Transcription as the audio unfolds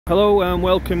Hello and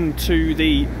welcome to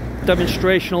the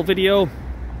demonstrational video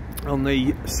on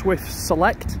the Swift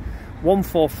Select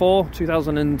 144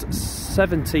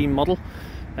 2017 model.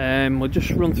 We'll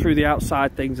just run through the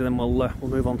outside things and then we'll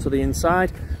move on to the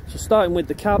inside. So starting with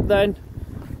the cab, then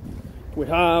we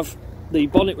have the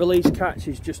bonnet release catch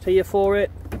is just here for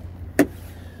it.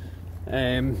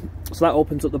 So that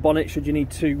opens up the bonnet should you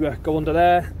need to go under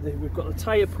there. We've got the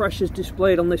tyre pressures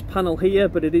displayed on this panel here,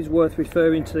 but it is worth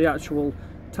referring to the actual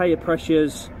tyre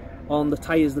pressures on the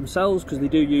tyres themselves, because they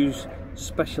do use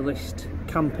specialist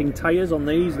camping tyres on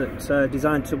these that are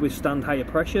designed to withstand higher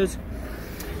pressures.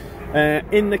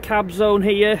 In the cab zone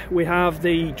here we have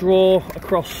the draw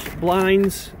across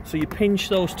blinds, so you pinch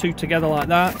those two together like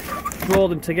that, draw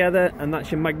them together, and that's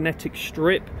your magnetic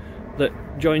strip that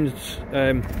joins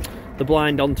the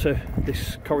blind onto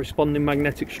this corresponding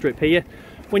magnetic strip here.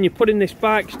 When you're putting this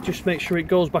back, just make sure it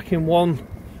goes back in one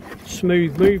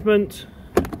smooth movement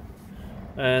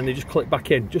and they just clip back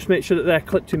in. Just make sure that they're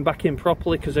clipped in back in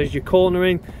properly, because as you're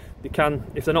cornering, they can,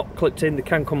 if they're not clipped in, they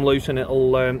can come loose and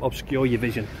it'll obscure your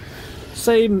vision.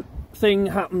 Same thing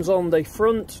happens on the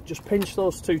front. Just pinch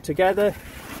those two together,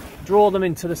 draw them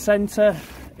into the centre.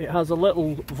 It has a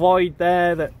little void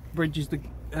there that bridges the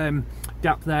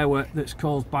gap there that's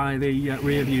caused by the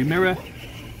rear view mirror.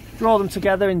 Draw them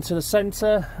together into the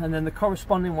centre, and then the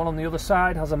corresponding one on the other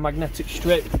side has a magnetic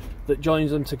strip that joins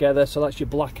them together, so that's your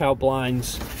blackout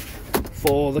blinds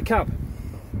for the cab.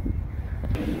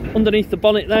 Underneath the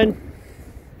bonnet then,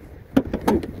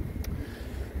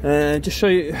 just so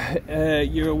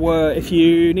you're aware, if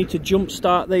you need to jump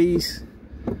start these,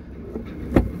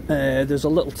 there's a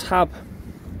little tab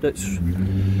that's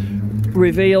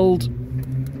revealed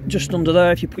just under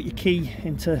there. If you put your key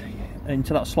into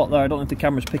that slot there, I don't know if the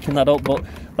camera's picking that up, but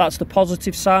that's the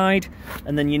positive side,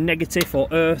 and then your negative or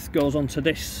earth goes onto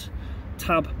this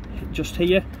tab just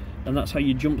here, and that's how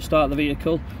you jump start the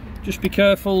vehicle. Just be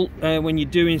careful when you're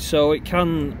doing so. It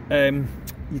can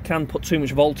you can put too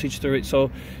much voltage through it,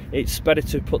 so it's better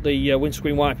to put the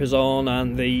windscreen wipers on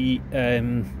and the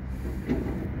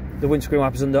windscreen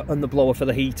wipers and the blower for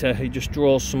the heater. It just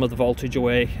draws some of the voltage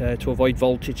away to avoid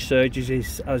voltage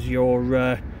surges as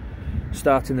you're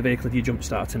starting the vehicle if you're jump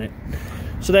starting it.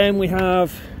 So then we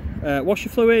have washer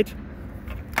fluid,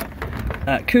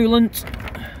 coolant,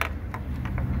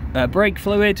 brake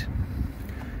fluid,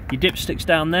 your dipsticks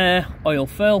down there, oil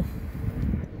fill.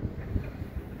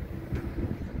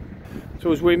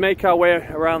 So as we make our way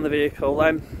around the vehicle,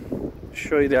 then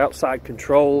show you the outside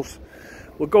controls.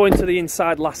 We'll go into the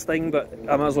inside last thing, but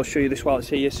I might as well show you this while it's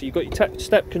here. So you've got your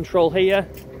step control here,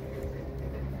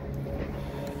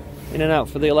 in and out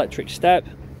for the electric step.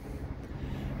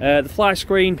 The fly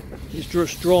screen is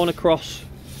just drawn across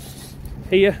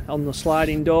here on the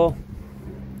sliding door.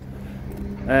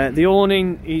 The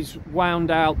awning is wound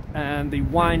out and the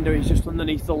winder is just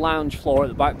underneath the lounge floor at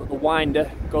the back, but the winder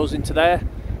goes into there,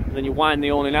 and then you wind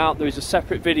the awning out. There is a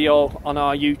separate video on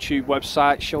our YouTube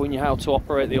website showing you how to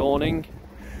operate the awning.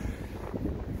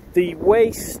 The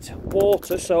waste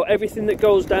water, so everything that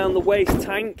goes down the waste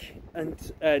tank and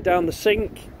down the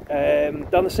sink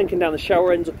and down the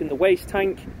shower ends up in the waste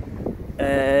tank,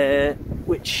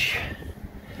 which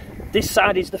this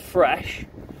side is the fresh,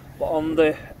 but on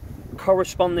the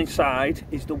corresponding side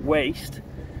is the waste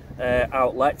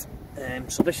outlet.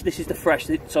 So this is the fresh.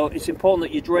 So it's important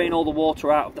that you drain all the water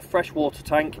out of the fresh water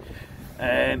tank.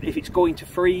 If it's going to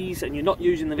freeze and you're not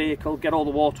using the vehicle, get all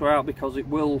the water out, because it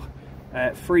will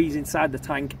freeze inside the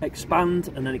tank, expand,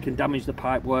 and then it can damage the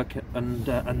pipework and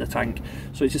the tank.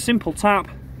 So it's a simple tap,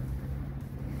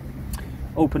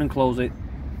 open and close it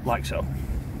like so.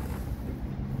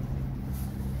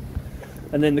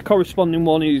 And then the corresponding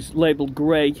one is labelled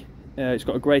grey. It's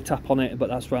got a grey tap on it, but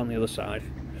that's around the other side.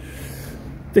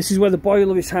 This is where the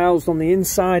boiler is housed on the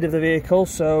inside of the vehicle.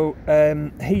 So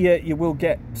here you will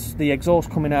get the exhaust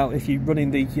coming out if you're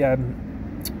running the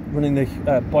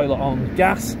boiler on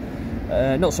gas.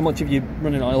 Not so much if you're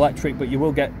running on electric, but you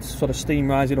will get sort of steam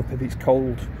rising up if it's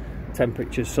cold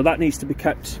temperatures. So that needs to be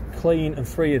kept clean and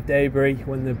free of debris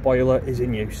when the boiler is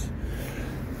in use.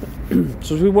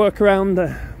 So as we work around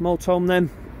the motorhome then,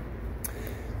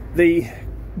 the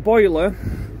boiler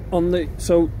on the,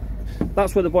 so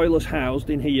that's where the boiler's housed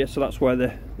in here, so that's where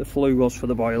the flue was for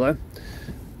the boiler.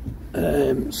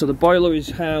 So the boiler is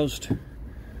housed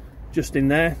just in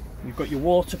there. You've got your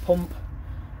water pump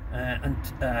and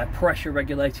pressure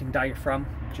regulating diaphragm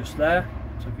just there.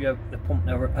 So if the pump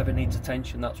ever needs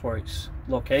attention, that's where it's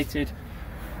located.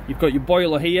 You've got your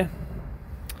boiler here.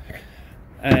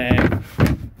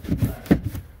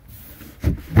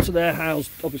 So they're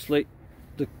housed, obviously,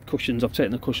 the cushions. I've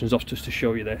taken the cushions off just to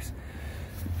show you this.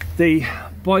 the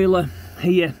boiler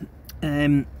here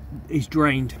is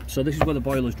drained. So this is where the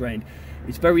boiler is drained.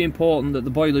 It's very important that the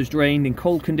boiler is drained in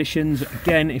cold conditions.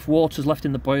 Again, if water's left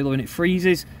in the boiler and it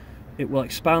freezes, it will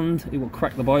expand, it will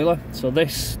crack the boiler. So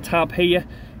this tab here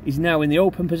is now in the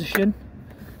open position.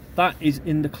 That is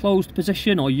in the closed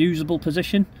position or usable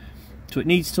position. So it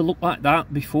needs to look like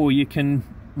that before you can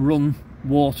run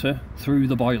water through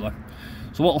the boiler.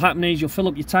 So what will happen is you'll fill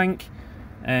up your tank,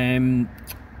 and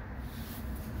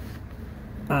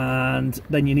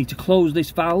then you need to close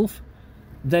this valve,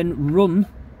 then run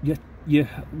your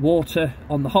water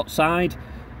on the hot side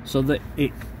so that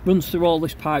it runs through all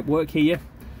this pipe work here,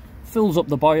 fills up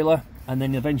the boiler, and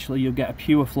then eventually you'll get a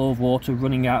pure flow of water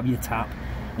running out of your tap.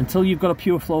 Until you've got a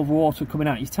pure flow of water coming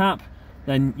out of your tap,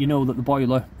 then you know that the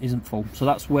boiler isn't full. So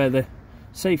that's where the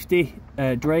safety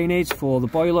drain is for the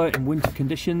boiler in winter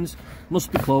conditions.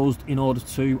 Must be closed in order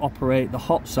to operate the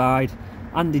hot side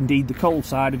and indeed the cold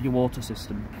side of your water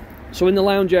system. So in the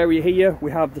lounge area here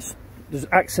we have there's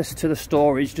access to the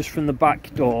storage just from the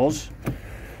back doors.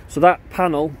 So that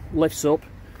panel lifts up,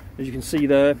 as you can see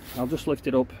there. I'll just lift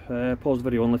it up, pause the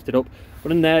video and lift it up.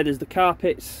 But in there's the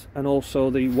carpets and also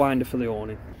the winder for the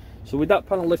awning. So with that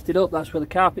panel lifted up, that's where the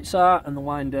carpets are and the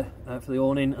winder for the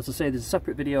awning. As I say, there's a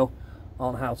separate video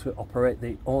on how to operate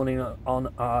the awning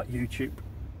on our YouTube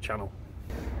channel.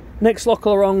 Next locker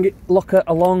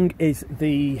along is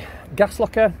the gas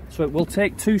locker. So it will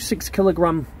take 2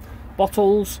 6-kilogram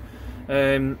bottles,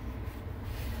 and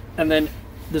then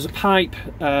there's a pipe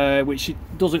which it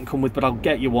doesn't come with, but I'll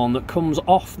get you one, that comes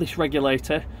off this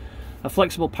regulator, a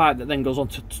flexible pipe that then goes on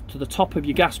to the top of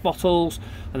your gas bottles,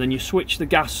 and then you switch the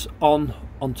gas on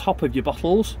top of your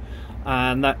bottles,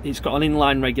 and that it's got an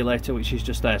inline regulator which is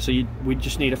just there. So we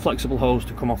just need a flexible hose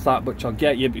to come off that, which I'll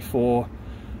get you before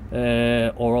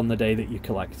or on the day that you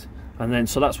collect. And then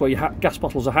so that's where your gas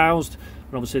bottles are housed,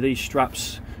 and obviously these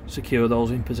straps secure those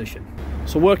in position.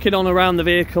 So working on around the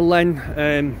vehicle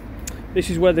then, this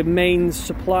is where the mains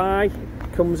supply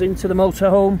comes into the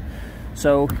motorhome.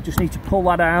 So you just need to pull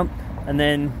that out, and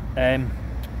then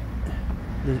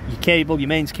your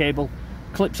mains cable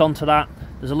clips onto that.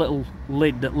 There's a little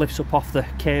lid that lifts up off the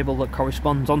cable that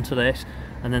corresponds onto this,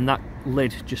 and then that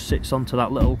lid just sits onto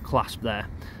that little clasp there,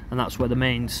 and that's where the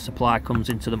mains supply comes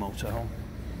into the motorhome.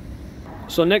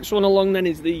 So next one along then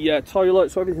is the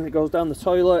toilet. So everything that goes down the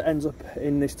toilet ends up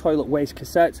in this toilet waste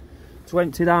cassette. To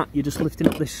empty that, you're just lifting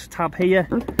up this tab here,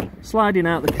 sliding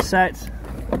out the cassette.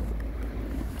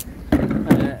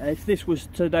 If this was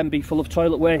to then be full of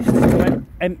toilet waste, to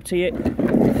empty it,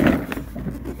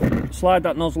 slide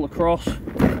that nozzle across,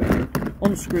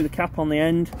 unscrew the cap on the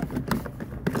end,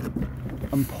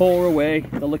 and pour away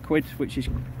the liquid which is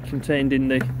contained in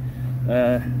the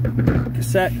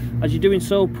cassette. As you're doing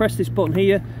so, press this button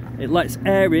here, it lets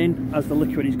air in as the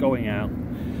liquid is going out.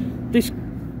 This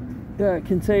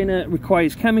container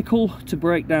requires chemical to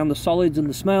break down the solids and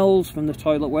the smells from the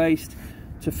toilet waste.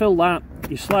 To fill that,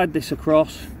 you slide this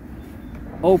across,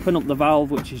 open up the valve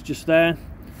which is just there,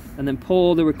 and then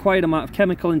pour the required amount of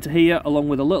chemical into here along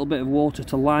with a little bit of water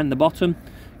to line the bottom.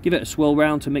 Give it a swirl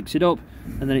round to mix it up,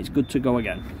 and then it's good to go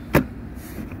again.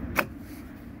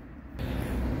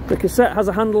 The cassette has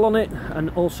a handle on it and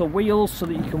also wheels so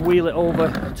that you can wheel it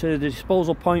over to the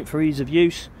disposal point for ease of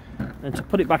use. And to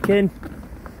put it back in,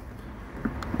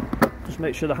 just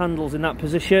make sure the handle's in that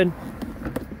position,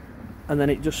 and then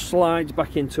it just slides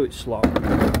back into its slot.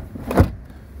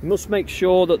 You must make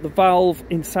sure that the valve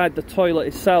inside the toilet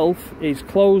itself is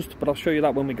closed, but I'll show you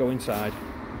that when we go inside.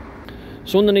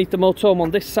 So underneath the motorhome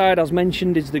on this side, as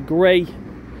mentioned, is the grey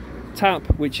tap,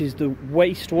 which is the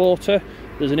wastewater.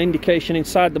 There's an indication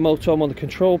inside the motorhome on the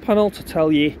control panel to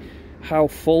tell you how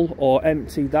full or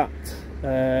empty that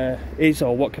is,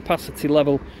 or what capacity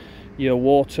level your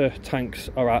water tanks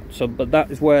are at. So, but that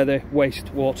is where the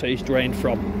wastewater is drained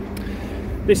from.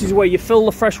 This is where you fill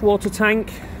the freshwater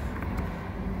tank.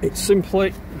 It's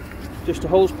simply just a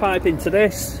hose pipe into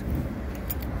this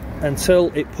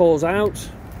until it pours out.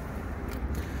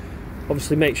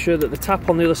 Obviously make sure that the tap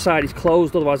on the other side is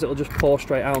closed, otherwise it'll just pour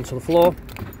straight out onto the floor.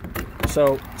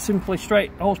 So simply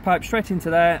straight hose pipe straight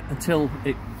into there until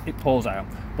it pours out.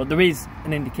 But there is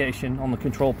an indication on the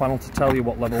control panel to tell you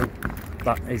what level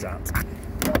that is at.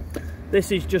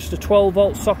 This is just a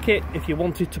 12-volt socket. If you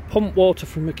wanted to pump water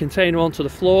from a container onto the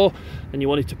floor and you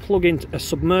wanted to plug in a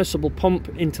submersible pump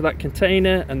into that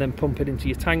container and then pump it into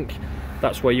your tank,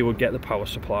 that's where you would get the power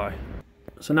supply.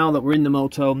 So now that we're in the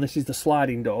motorhome, this is the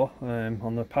sliding door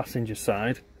on the passenger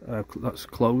side. That's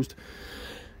closed.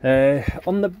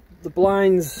 On the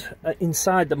blinds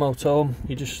inside the motorhome,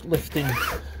 you're just lifting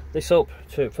this up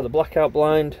for the blackout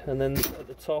blind, and then at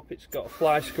the top it's got a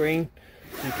fly screen,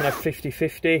 so you can have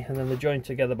 50-50, and then they're joined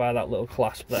together by that little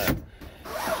clasp there.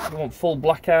 You want full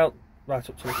blackout right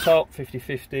up to the top,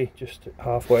 50-50 just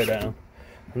halfway down,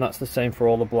 and that's the same for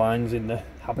all the blinds in the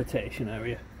habitation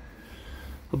area.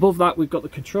 Above that we've got the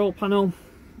control panel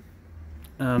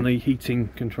and the heating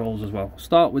controls as well.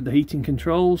 Start with the heating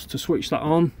controls. To switch that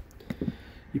on,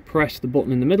 you press the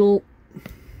button in the middle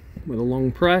with a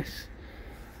long press.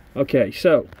 Okay,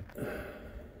 so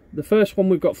the first one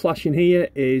we've got flashing here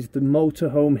is the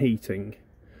motorhome heating.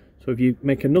 So if you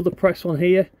make another press on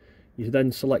here, you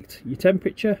then select your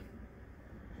temperature.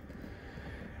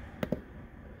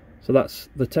 So that's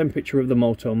the temperature of the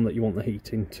motorhome that you want the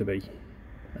heating to be.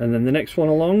 And then the next one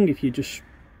along, if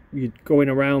you're going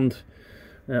around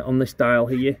on this dial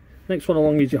here, next one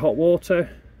along is your hot water.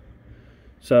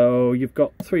 So you've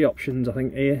got three options I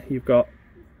think here. You've got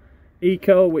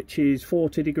Eco, which is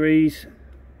 40 degrees,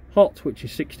 Hot, which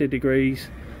is 60 degrees,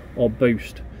 or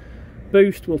Boost.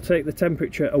 Boost will take the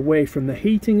temperature away from the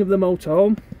heating of the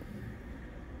motorhome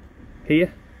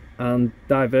here and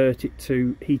divert it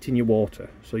to heating your water.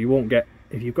 So you won't get,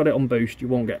 if you've got it on Boost, you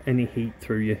won't get any heat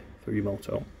through your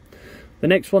motorhome. The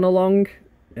next one along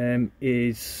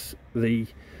is the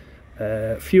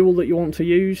fuel that you want to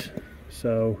use.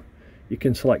 So you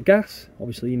can select gas.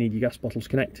 Obviously you need your gas bottles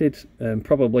connected, and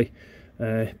probably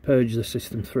purge the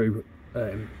system through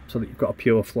so that you've got a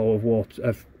pure flow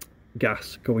of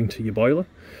gas going to your boiler.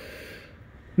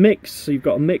 Mix, so you've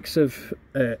got a mix of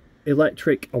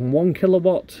electric on 1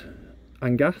 kilowatt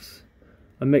and gas,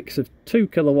 a mix of 2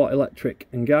 kilowatt electric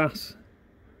and gas,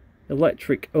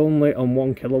 electric only on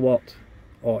 1 kilowatt,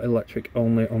 or electric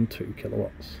only on 2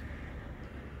 kilowatts.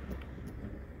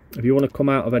 If you want to come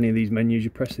out of any of these menus, you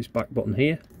press this back button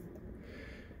here.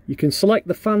 You can select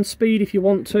the fan speed if you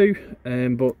want to,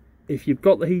 but if you've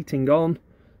got the heating on,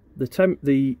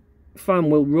 the fan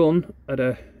will run at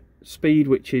a speed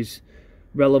which is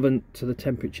relevant to the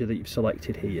temperature that you've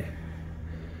selected here.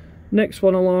 Next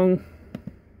one along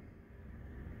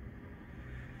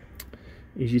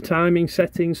is your timing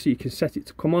settings, so you can set it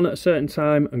to come on at a certain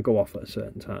time and go off at a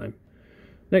certain time.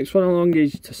 Next one along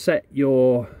is to set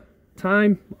your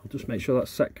time. I'll just make sure that's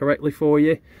set correctly for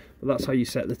you, but that's how you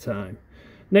set the time.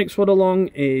 Next one along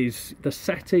is the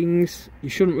settings. You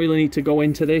shouldn't really need to go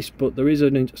into this, but there is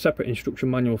a separate instruction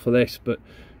manual for this, but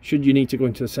should you need to go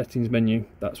into the settings menu,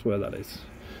 that's where that is.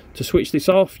 To switch this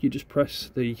off, you just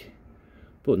press the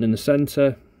button in the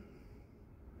centre,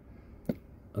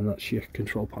 and that's your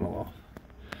control panel off.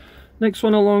 Next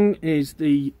one along is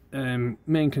the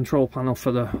main control panel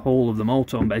for the whole of the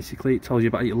motorhome. Basically it tells you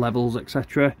about your levels,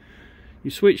 etc. You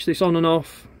switch this on and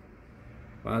off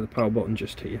by the power button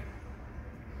just here.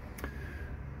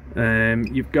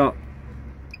 You've got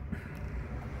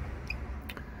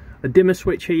a dimmer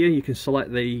switch here. You can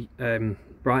select the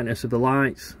brightness of the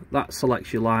lights. That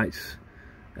selects your lights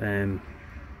for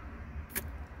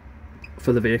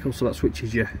the vehicle, so that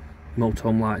switches your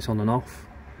motorhome lights on and off.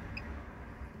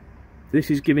 This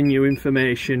is giving you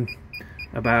information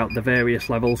about the various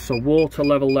levels. So water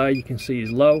level there you can see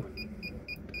is low.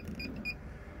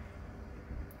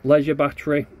 Leisure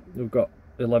battery, we've got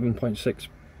 11.6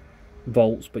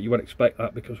 volts, but you would expect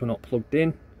that because we're not plugged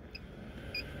in.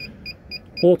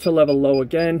 Water level low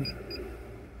again.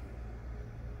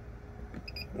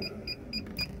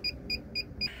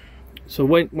 So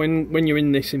when you're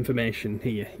in this information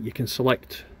here, you can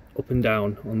select up and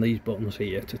down on these buttons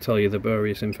here to tell you the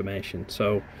various information.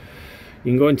 So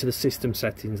you can go into the system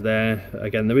settings there.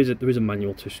 Again, there is a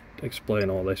manual to explain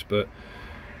all this, but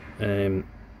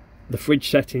the fridge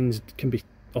settings can be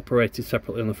operated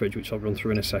separately on the fridge, which I'll run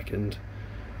through in a second.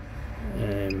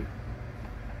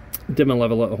 Dimmer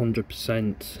level at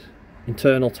 100%,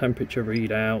 internal temperature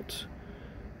readout.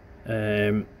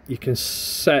 You can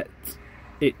set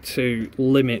it to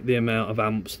limit the amount of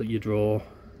amps that you draw.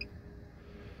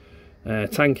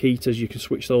 Tank heaters, you can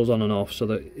switch those on and off so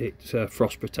that it's a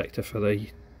frost protector for the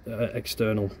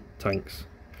external tanks.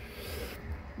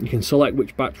 You can select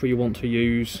which battery you want to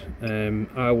use.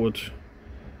 I would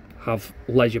have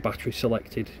leisure battery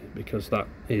selected because that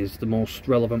is the most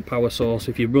relevant power source.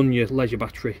 If you run your leisure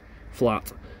battery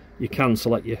flat, you can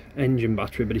select your engine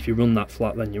battery, but if you run that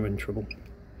flat, then you're in trouble.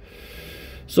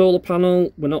 Solar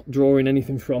panel, we're not drawing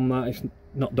anything from that. It's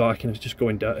not dark enough, it's just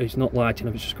going dark. It's not light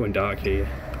enough, it's just going dark here.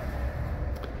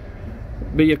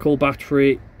 Vehicle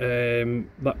battery,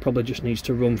 that probably just needs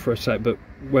to run for a sec, but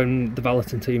when the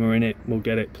valeting team are in it, we'll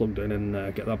get it plugged in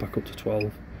and get that back up to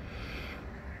 12.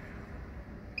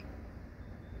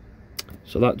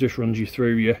 So that just runs you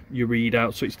through your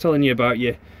readout. So it's telling you about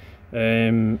your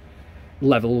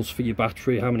levels for your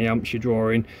battery, how many amps you're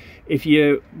drawing. If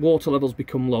your water levels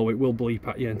become low, it will bleep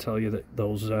at you and tell you that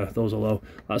those are low.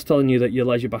 That's telling you that your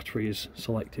leisure battery is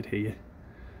selected here.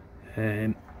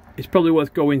 It's probably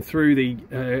worth going through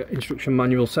the instruction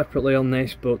manual separately on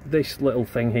this, but this little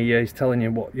thing here is telling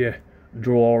you what your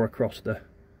draw across the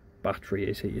battery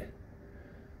is here.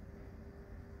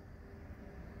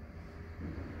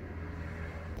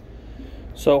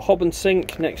 So hob and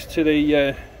sink next to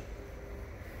the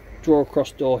draw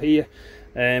across door here.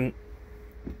 When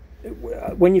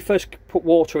you first put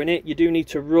water in it, you do need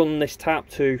to run this tap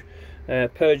to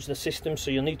purge the system, so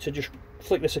you'll need to just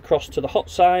flick this across to the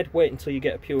hot side, wait until you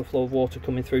get a pure flow of water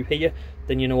coming through here,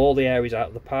 then you know all the air is out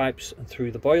of the pipes and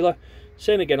through the boiler.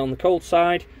 Same again on the cold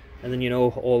side, and then you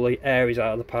know all the air is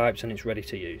out of the pipes and it's ready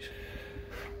to use.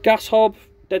 Gas hob,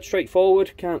 dead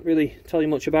straightforward, can't really tell you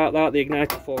much about that. The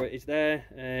igniter for it is there,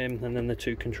 and then the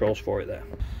two controls for it there.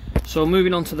 So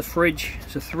moving on to the fridge,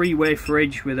 it's a 3-way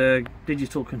fridge with a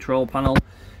digital control panel.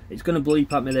 It's going to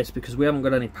bleep at me this because we haven't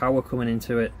got any power coming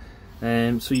into it.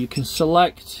 So you can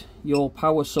select your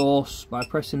power source by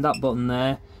pressing that button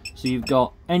there. So you've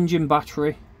got engine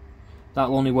battery,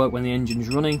 that'll only work when the engine's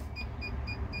running.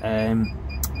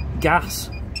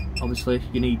 Gas, obviously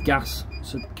you need gas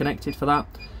connected for that,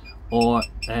 or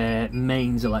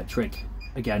mains electric,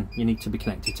 again you need to be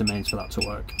connected to mains for that to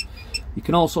work. You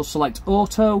can also select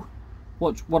auto.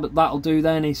 What that'll do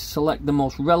then is select the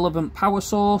most relevant power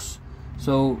source.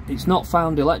 So it's not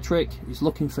found electric, it's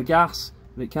looking for gas.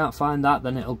 If it can't find that,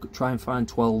 then it'll try and find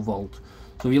 12 volt.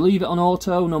 So if you leave it on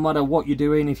auto, no matter what you're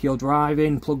doing, if you're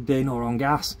driving, plugged in or on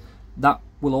gas, that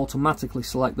will automatically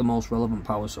select the most relevant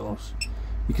power source.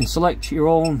 You can select your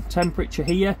own temperature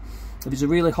here. If it's a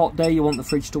really hot day, you want the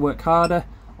fridge to work harder.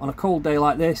 On a cold day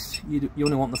like this, you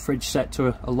only want the fridge set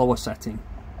to a lower setting.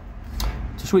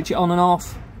 To switch it on and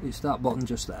off, it's that button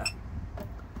just there.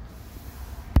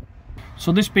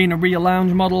 So this being a rear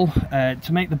lounge model,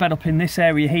 to make the bed up in this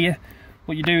area here,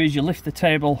 what you do is you lift the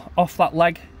table off that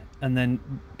leg and then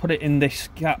put it in this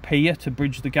gap here to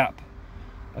bridge the gap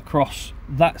across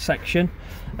that section.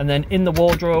 And then in the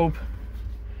wardrobe,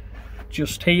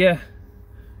 just here,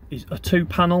 are 2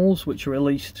 panels which are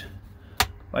released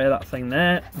via that thing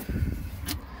there.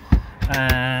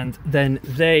 And then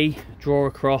they draw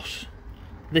across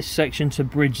this section to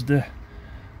bridge the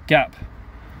gap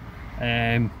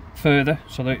further,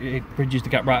 so that it bridges the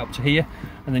gap right up to here.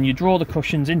 And then you draw the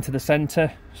cushions into the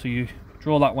center, so you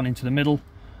draw that one into the middle,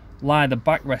 lie the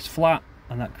backrest flat,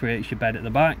 and that creates your bed at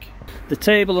the back. The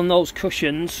table and those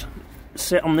cushions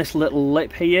sit on this little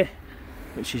lip here,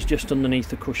 which is just underneath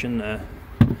the cushion there.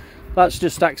 That's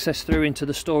just access through into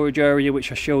the storage area,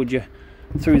 which I showed you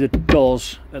through the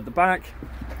doors at the back,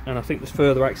 and I think there's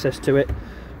further access to it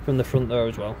from the front there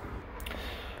as well.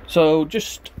 So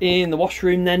just in the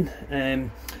washroom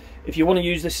then, if you want to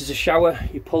use this as a shower,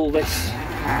 you pull this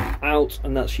out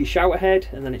and that's your shower head,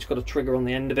 and then it's got a trigger on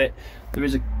the end of it. There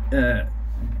is a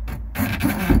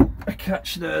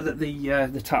catch there that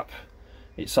the tap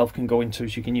itself can go into,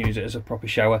 so you can use it as a proper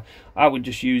shower. I would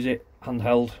just use it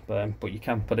handheld, but you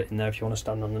can put it in there if you want to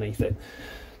stand underneath it.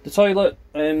 The toilet,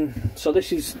 so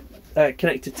this is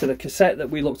connected to the cassette that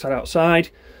we looked at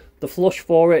outside. The flush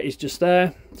for it is just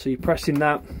there, so you're pressing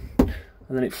that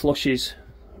and then it flushes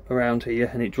around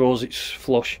here and it draws its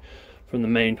flush from the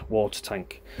main water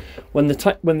tank. When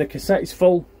the cassette is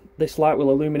full, this light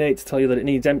will illuminate to tell you that it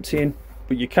needs emptying,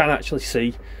 but you can actually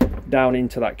see down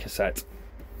into that cassette.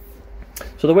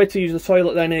 So the way to use the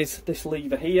toilet then is this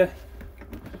lever here.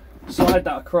 Slide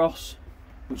that across,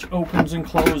 which opens and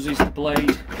closes the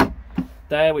blade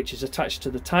there, which is attached to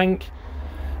the tank.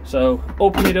 So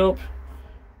open it up,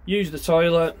 use the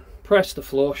toilet, press the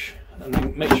flush, and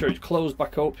then make sure it's closed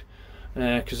back up,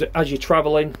 because as you're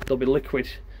travelling there'll be liquid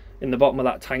in the bottom of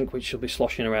that tank which will be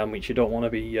sloshing around, which you don't want to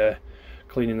be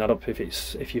cleaning that up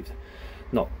if you've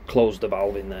not closed the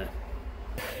valve in there.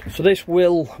 So this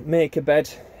will make a bed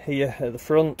here at the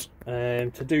front.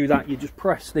 To do that, you just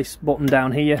press this button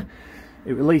down here,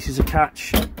 it releases a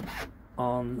catch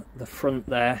on the front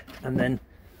there, and then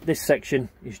this section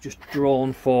is just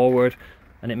drawn forward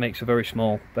and it makes a very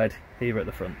small bed here at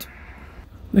the front.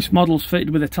 This model's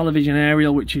fitted with a television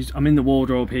aerial, which is, I'm in the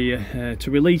wardrobe here. To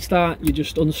release that, you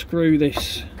just unscrew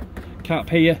this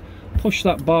cap here, push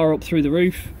that bar up through the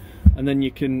roof, and then you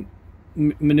can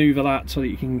maneuver that so that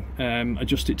you can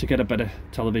adjust it to get a better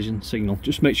television signal.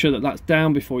 Just make sure that that's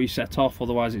down before you set off,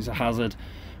 otherwise it's a hazard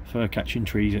for catching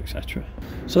trees, etc.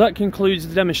 So that concludes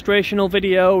the demonstrational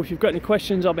video. If you've got any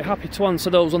questions, I'll be happy to answer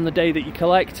those on the day that you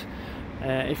collect.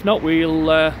 If not, we'll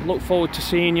look forward to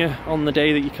seeing you on the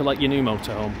day that you collect your new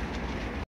motorhome.